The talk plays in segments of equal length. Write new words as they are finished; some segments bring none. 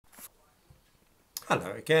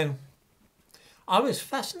Hello again. I was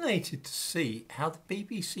fascinated to see how the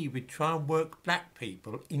BBC would try and work black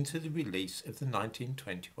people into the release of the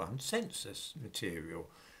 1921 census material,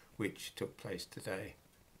 which took place today.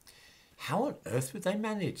 How on earth would they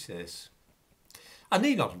manage this? I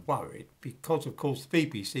need not have worried because, of course, the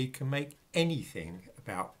BBC can make anything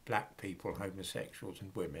about black people, homosexuals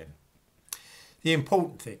and women. The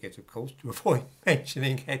important thing is, of course, to avoid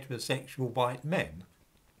mentioning heterosexual white men.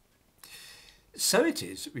 So it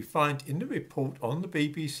is that we find in the report on the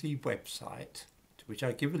BBC website, to which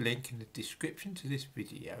I give a link in the description to this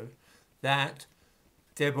video, that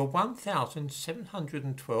there were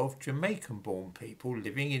 1,712 Jamaican-born people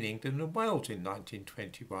living in England and Wales in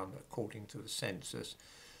 1921, according to the census.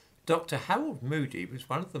 Dr. Harold Moody was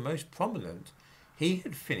one of the most prominent. He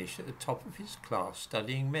had finished at the top of his class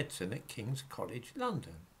studying medicine at King's College,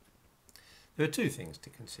 London. There are two things to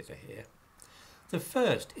consider here. The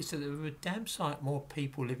first is that there were a damn sight more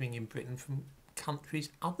people living in Britain from countries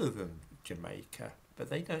other than Jamaica, but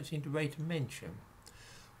they don't seem to rate a mention.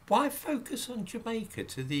 Why focus on Jamaica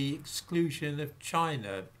to the exclusion of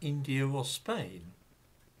China, India or Spain?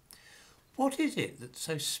 What is it that's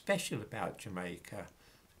so special about Jamaica,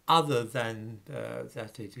 other than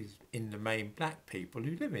that it is in the main black people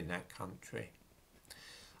who live in that country?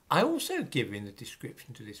 I also give in the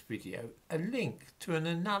description to this video a link to an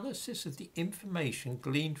analysis of the information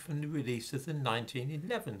gleaned from the release of the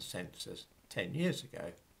 1911 census 10 years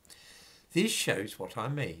ago. This shows what I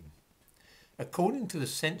mean. According to the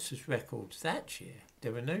census records that year,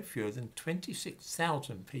 there were no fewer than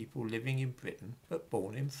 26,000 people living in Britain but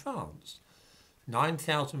born in France,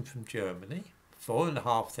 9,000 from Germany,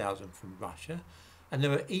 4,500 from Russia, and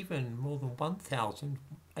there were even more than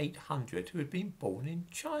 1,800 who had been born in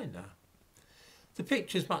China. The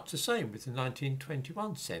picture is much the same with the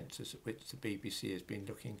 1921 census at which the BBC has been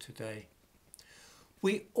looking today.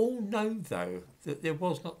 We all know, though, that there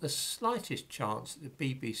was not the slightest chance that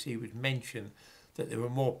the BBC would mention that there were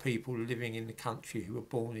more people living in the country who were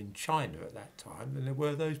born in China at that time than there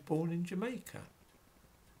were those born in Jamaica.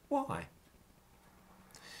 Why?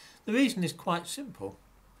 The reason is quite simple.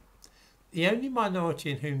 The only minority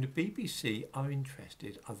in whom the BBC are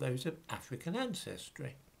interested are those of African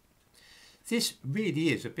ancestry. This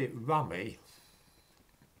really is a bit rummy.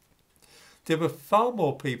 There were far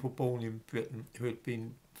more people born in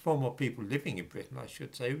Britain far more people living in Britain, I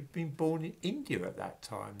should say, who had been born in India at that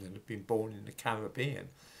time than had been born in the Caribbean.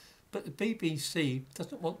 But the BBC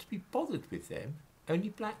doesn't want to be bothered with them, only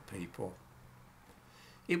black people.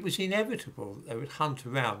 It was inevitable that they would hunt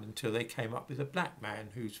around until they came up with a black man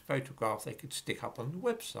whose photograph they could stick up on the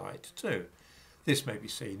website too. This may be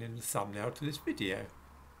seen in the thumbnail to this video.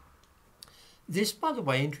 This, by the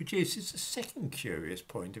way, introduces a second curious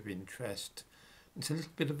point of interest. It's a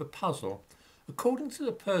little bit of a puzzle. According to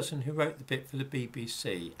the person who wrote the bit for the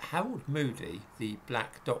BBC, Harold Moody, the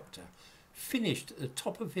black doctor, finished at the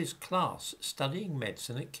top of his class studying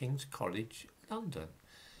medicine at King's College, London.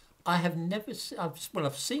 I've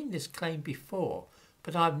seen this claim before,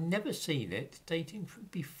 but I've never seen it dating from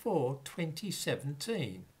before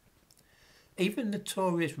 2017. Even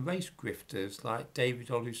notorious race grifters like David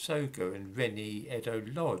Olusoga and Rennie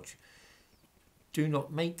Edo-Lodge do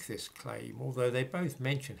not make this claim, although they both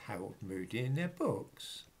mention Harold Moody in their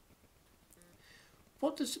books.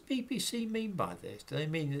 What does the BBC mean by this? Do they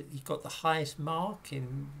mean that he got the highest mark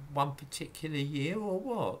in one particular year or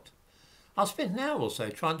what? I'll spend an hour or so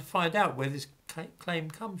trying to find out where this claim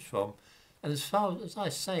comes from, and as far as I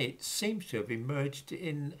say, it seems to have emerged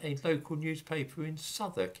in a local newspaper in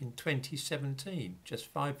Southwark in 2017, just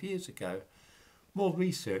 5 years ago. More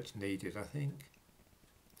research needed, I think.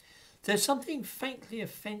 There's something faintly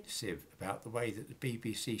offensive about the way that the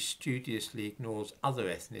BBC studiously ignores other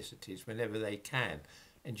ethnicities whenever they can,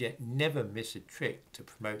 and yet never miss a trick to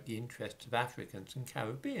promote the interests of Africans and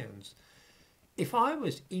Caribbeans. If I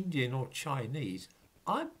was Indian or Chinese,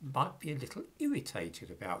 I might be a little irritated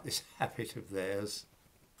about this habit of theirs.